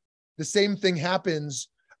that the same thing happens.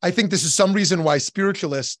 I think this is some reason why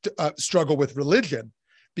spiritualists struggle with religion,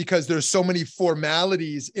 because there's so many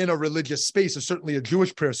formalities in a religious space, or certainly a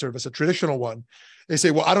Jewish prayer service, a traditional one. They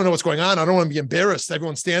say, well, I don't know what's going on. I don't want to be embarrassed.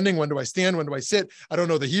 Everyone's standing. When do I stand? When do I sit? I don't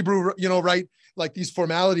know the Hebrew, right? Like, these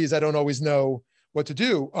formalities, I don't always know what to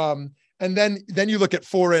do. And then you look at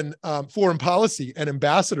foreign policy and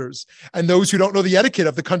ambassadors and those who don't know the etiquette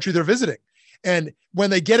of the country they're visiting. And when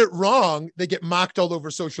they get it wrong, they get mocked all over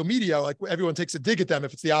social media. Like, everyone takes a dig at them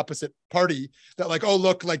if it's the opposite party, that like, oh,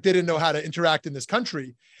 look, like they didn't know how to interact in this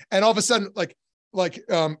country. And all of a sudden,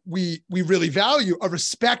 we really value a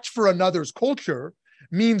respect for another's culture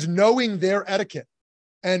means knowing their etiquette.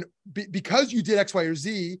 And because you did X, Y, or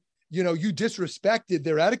Z, you disrespected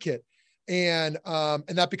their etiquette. And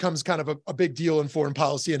that becomes kind of a big deal in foreign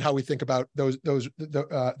policy and how we think about those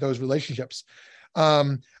relationships.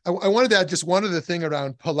 I wanted to add just one other thing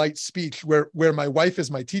around polite speech, where my wife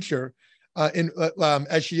is my teacher,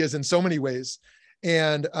 as she is in so many ways.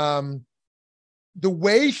 And the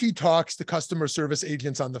way she talks to customer service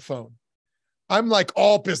agents on the phone, I'm like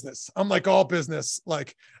all business. I'm here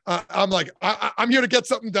to get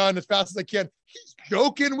something done as fast as I can. She's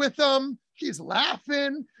joking with them. She's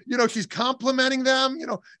laughing. She's complimenting them.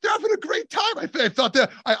 They're having a great time. I thought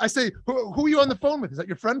that I say, who are you on the phone with? Is that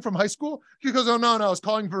your friend from high school? She goes, oh, no, I was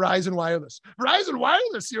calling Verizon Wireless. Verizon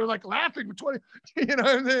Wireless. You're like laughing for 20, what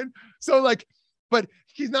I mean? So but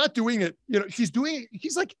she's not doing it.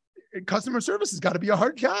 She's like, customer service has got to be a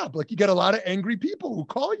hard job. Like, you get a lot of angry people who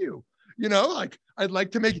call you. I'd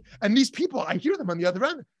like to make, and these people, I hear them on the other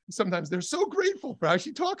end. Sometimes they're so grateful for how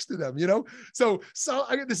she talks to them, So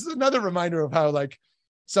this is another reminder of how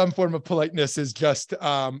some form of politeness is just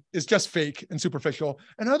fake and superficial.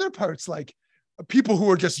 And other parts, like people who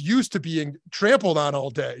are just used to being trampled on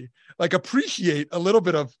all day, appreciate a little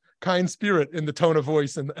bit of kind spirit in the tone of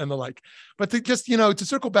voice and the like. But to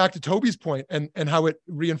circle back to Toby's point and how it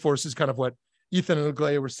reinforces kind of what Ethan and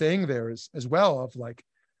Aglaia were saying there as well, of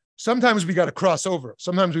sometimes we got to cross over.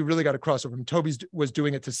 Sometimes we really got to cross over. And Toby's was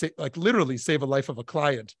doing it to say, like, literally save a life of a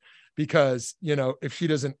client, because, you know, if she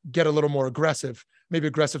doesn't get a little more aggressive, maybe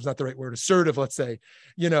aggressive is not the right word, assertive, let's say,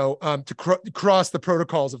 you know, to cross the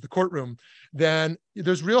protocols of the courtroom, then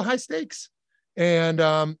there's real high stakes. And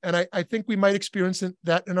I think we might experience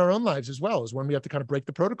that in our own lives as well, is when we have to kind of break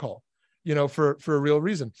the protocol, you know, for a real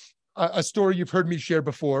reason. A story you've heard me share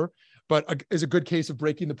before, but is a good case of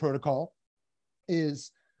breaking the protocol,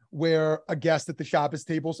 is where a guest at the Shabbos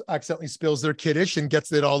tables accidentally spills their kiddush and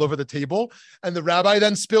gets it all over the table. And the rabbi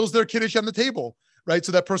then spills their kiddush on the table, right?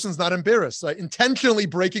 So that person's not embarrassed, right? Intentionally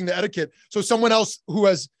breaking the etiquette. So someone else who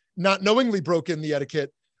has not knowingly broken the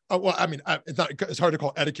etiquette, well, I mean, it's hard to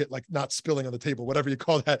call etiquette, like not spilling on the table, whatever you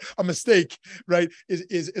call that, a mistake, right?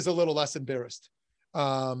 Is a little less embarrassed.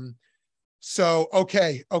 So,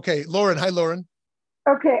 okay. Lauren, hi, Lauren.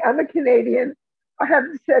 Okay, I'm a Canadian. I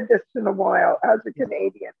haven't said this in a while as a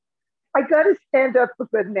Canadian. I got to stand up for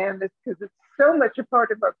good manners because it's so much a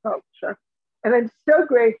part of our culture. And I'm so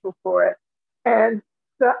grateful for it. And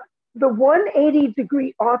the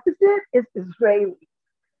 180-degree opposite is Israelis.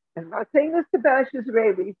 I'm not saying this to bash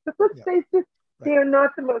Israelis, but let's face it, they are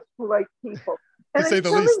not the most polite people. And I'm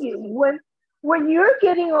telling you, when you're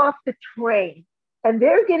getting off the train and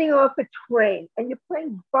they're getting off a train and you're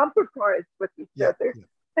playing bumper cars with each other,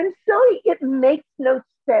 I'm sorry, it makes no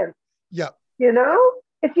sense. Yeah. You know?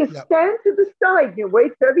 If you stand to the side, you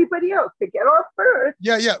wait for everybody else to get off first.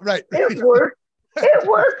 Yeah, right. It works. It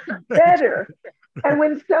works better. And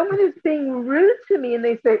when someone is being rude to me and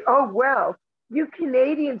they say, "Oh, well, you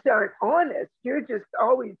Canadians aren't honest. You're just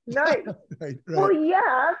always nice." Right. Well,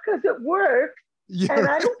 yeah, because it works. Yeah, and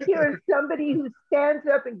I don't care if somebody who stands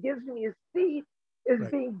up and gives me a seat is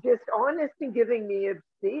being dishonest and giving me a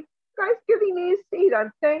seat. Guy's giving me a seat.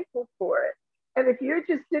 I'm thankful for it. And if you're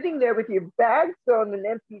just sitting there with your bags on an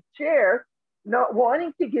empty chair, not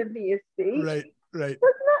wanting to give me a seat, right, that's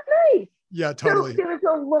not nice. Yeah, totally. So there's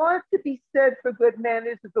a lot to be said for good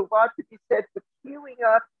manners. There's a lot to be said for queuing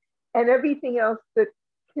up and everything else that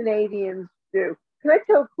Canadians do. Can I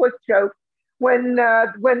tell a quick joke? When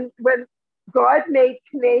God made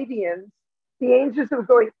Canadians, the angels were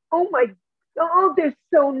going, "Oh my God, they're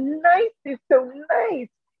so nice. They're so nice.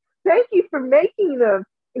 Thank you for making them."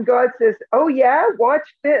 And God says, "Oh yeah, watch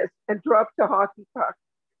this," and drops a hockey puck.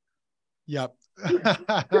 Yep. That's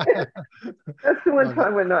the one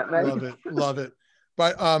time we're not nice. Love it.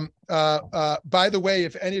 But by the way,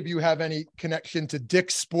 if any of you have any connection to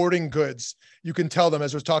Dick's Sporting Goods, you can tell them,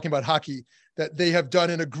 as we're talking about hockey, that they have done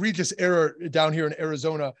an egregious error down here in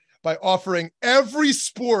Arizona by offering every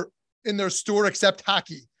sport in their store except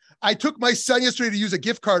hockey. I took my son yesterday to use a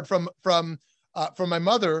gift card from my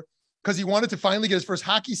mother because he wanted to finally get his first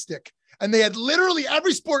hockey stick. And they had literally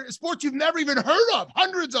every sports you've never even heard of,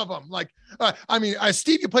 hundreds of them. Like,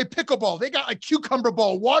 Steve, you play pickleball. They got a cucumber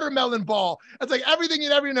ball, watermelon ball. It's like everything you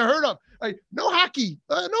never even heard of. Like, no hockey.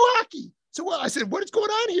 So I said, what is going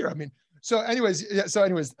on here? I mean, anyways,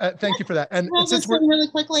 thank you for that. And since we're really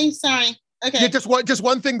quickly, sorry. Okay. Yeah, just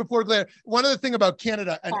one thing before Claire. One other thing about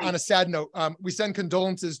Canada, and on a sad note, we send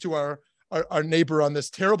condolences to our neighbor on this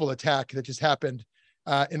terrible attack that just happened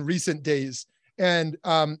in recent days. And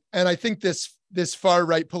I think this far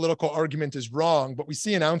right political argument is wrong, but we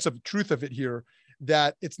see an ounce of truth of it here,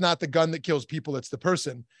 that it's not the gun that kills people, it's the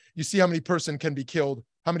person. You see how many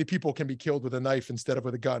people can be killed with a knife instead of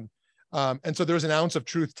with a gun. And so there's an ounce of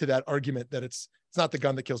truth to that argument, that it's not the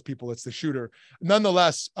gun that kills people, it's the shooter.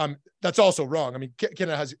 Nonetheless, that's also wrong. I mean,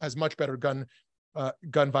 Canada has much better gun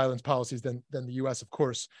violence policies than the US, of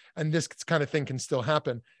course. And this kind of thing can still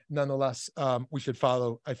happen. Nonetheless, we should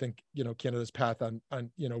follow, I think, Canada's path on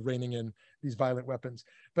reining in these violent weapons.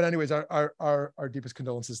 But anyways, our deepest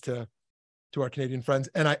condolences to our Canadian friends.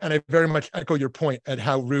 And I very much echo your point at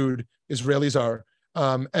how rude Israelis are,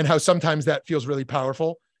 and how sometimes that feels really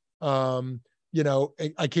powerful.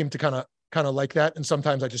 I came to kind of like that. And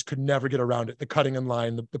sometimes I just could never get around it. The cutting in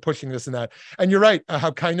line, the pushing this and that. And you're right,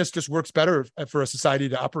 how kindness just works better for a society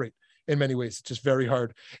to operate in many ways. It's just very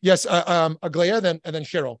hard. Yes, Aglaia, and then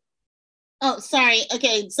Cheryl. Oh, sorry.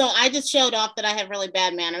 Okay, so I just showed off that I have really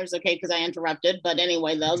bad manners, okay, because I interrupted. But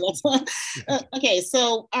anyway, though, that's okay.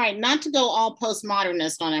 So, all right, not to go all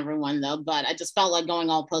postmodernist on everyone, though, but I just felt like going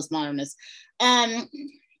all postmodernist.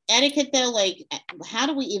 Etiquette, though, like, how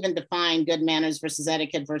do we even define good manners versus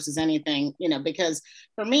etiquette versus anything? Because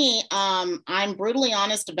for me, I'm brutally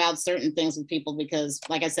honest about certain things with people because,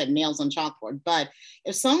 like I said, nails on chalkboard. But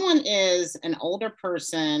if someone is an older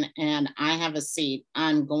person and I have a seat,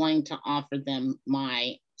 I'm going to offer them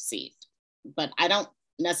my seat. But I don't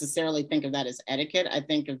necessarily think of that as etiquette. I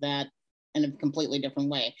think of that in a completely different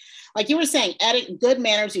way. Like you were saying, good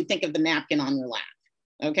manners, you think of the napkin on your lap.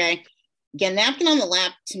 Okay. Again, napkin on the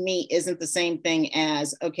lap to me isn't the same thing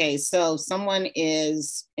as, okay, so someone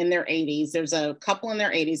is in their 80s. There's a couple in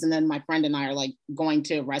their 80s, and then my friend and I are like going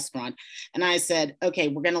to a restaurant. And I said, okay,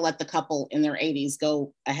 we're going to let the couple in their 80s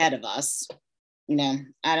go ahead of us. You know,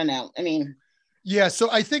 I don't know. I mean, yeah. So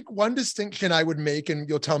I think one distinction I would make, and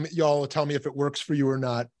y'all will tell me if it works for you or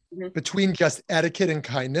not, between just etiquette and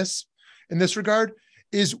kindness in this regard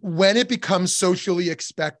is when it becomes socially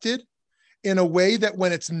expected in a way that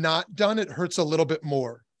when it's not done, it hurts a little bit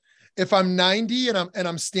more. If I'm 90 and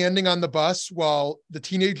I'm standing on the bus while the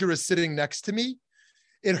teenager is sitting next to me,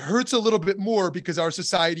 it hurts a little bit more because our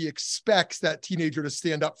society expects that teenager to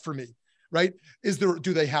stand up for me, right? Do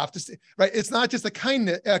they have to stay, right? It's not just a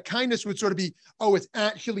kindness. Kindness would sort of be, oh, it's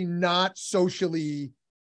actually not socially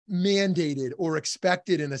mandated or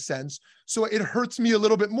expected in a sense. So it hurts me a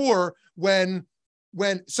little bit more when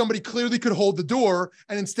somebody clearly could hold the door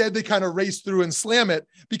and instead they kind of race through and slam it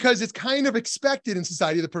because it's kind of expected in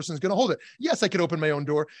society the person is going to hold it. Yes, I could open my own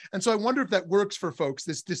door. And so I wonder if that works for folks,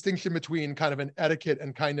 this distinction between kind of an etiquette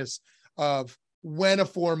and kindness of when a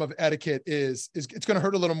form of etiquette is it's going to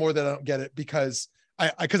hurt a little more that I don't get it because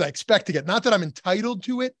I expect to get, not that I'm entitled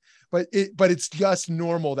to it, but it's just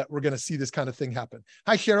normal that we're going to see this kind of thing happen.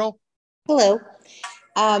 Hi, Cheryl. Hello.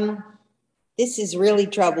 This is really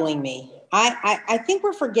troubling me. I think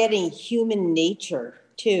we're forgetting human nature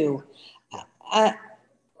too. I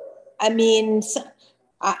mean,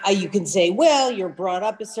 you can say, well, you're brought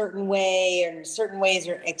up a certain way and certain ways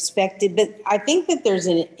are expected, but I think that there's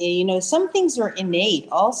some things are innate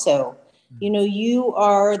also. You know, you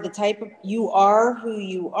are who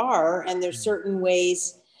you are, and there's certain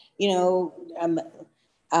ways,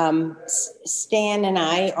 Stan and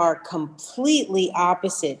I are completely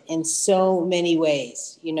opposite in so many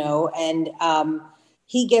ways, and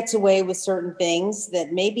he gets away with certain things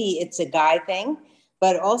that maybe it's a guy thing,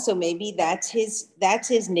 but also maybe that's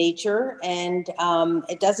his nature. And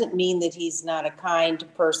it doesn't mean that he's not a kind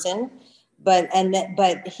person, but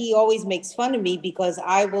he always makes fun of me because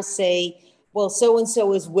I will say, well,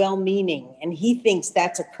 so-and-so is well-meaning, and he thinks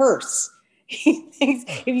that's a curse. He thinks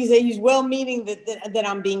if you say he's well-meaning that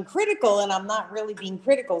I'm being critical, and I'm not really being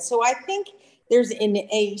critical. So I think there's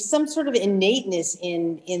some sort of innateness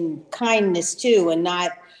in kindness too, and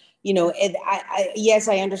not, yes,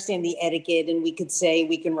 I understand the etiquette, and we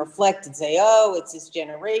can reflect and say, oh, it's this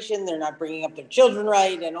generation, they're not bringing up their children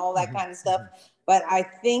right, and all that kind of stuff. But I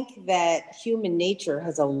think that human nature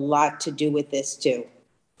has a lot to do with this too.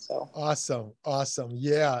 So awesome.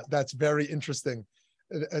 Yeah, that's very interesting.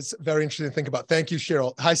 It's very interesting to think about. Thank you,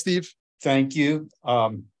 Cheryl. Hi, Steve. Thank you.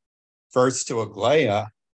 First to Aglaia,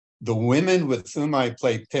 the women with whom I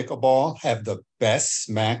play pickleball have the best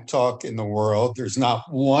smack talk in the world. There's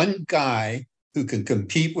not one guy who can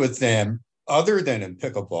compete with them other than in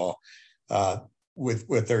pickleball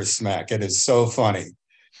with their smack. It is so funny.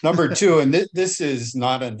 Number two, and this is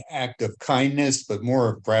not an act of kindness, but more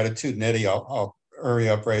of gratitude. And Eddie, I'll hurry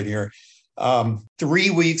up right here. 3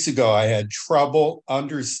 weeks ago, I had trouble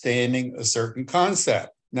understanding a certain concept.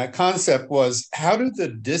 And that concept was, how do the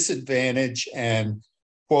disadvantaged and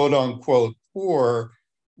quote unquote poor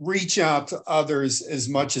reach out to others as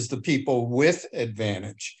much as the people with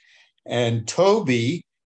advantage? And Toby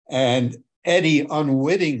and Eddie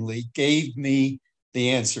unwittingly gave me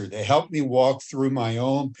the answer. They helped me walk through my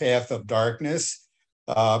own path of darkness.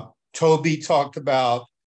 Toby talked about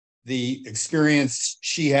the experience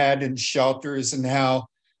she had in shelters and how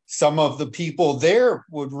some of the people there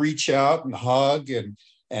would reach out and hug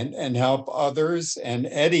and help others. And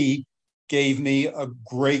Eddie gave me a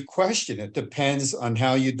great question. It depends on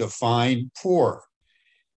how you define poor.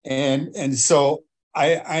 And so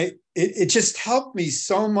it just helped me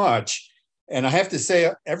so much. And I have to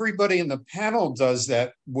say, everybody in the panel does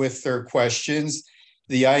that with their questions.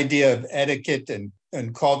 The idea of etiquette and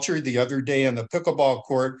culture. The other day on the pickleball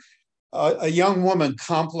court, a young woman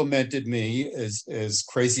complimented me, as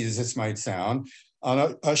crazy as this might sound,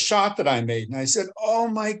 on a shot that I made. And I said, oh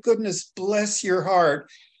my goodness, bless your heart.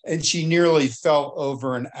 And she nearly fell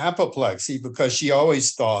over an apoplexy because she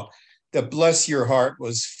always thought that bless your heart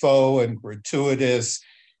was faux and gratuitous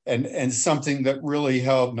and something that really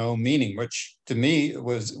held no meaning, which to me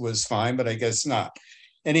was fine, but I guess not.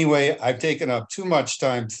 Anyway, I've taken up too much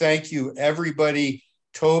time. Thank you, everybody,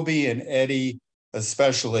 Toby and Eddie,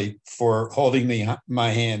 especially, for holding my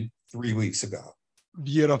hand 3 weeks ago.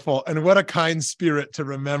 Beautiful. And what a kind spirit to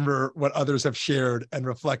remember what others have shared and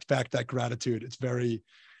reflect back that gratitude. It's very,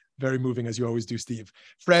 very moving, as you always do, Steve.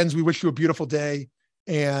 Friends, we wish you a beautiful day.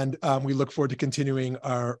 And we look forward to continuing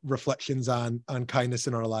our reflections on kindness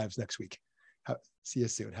in our lives next week. See you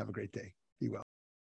soon. Have a great day.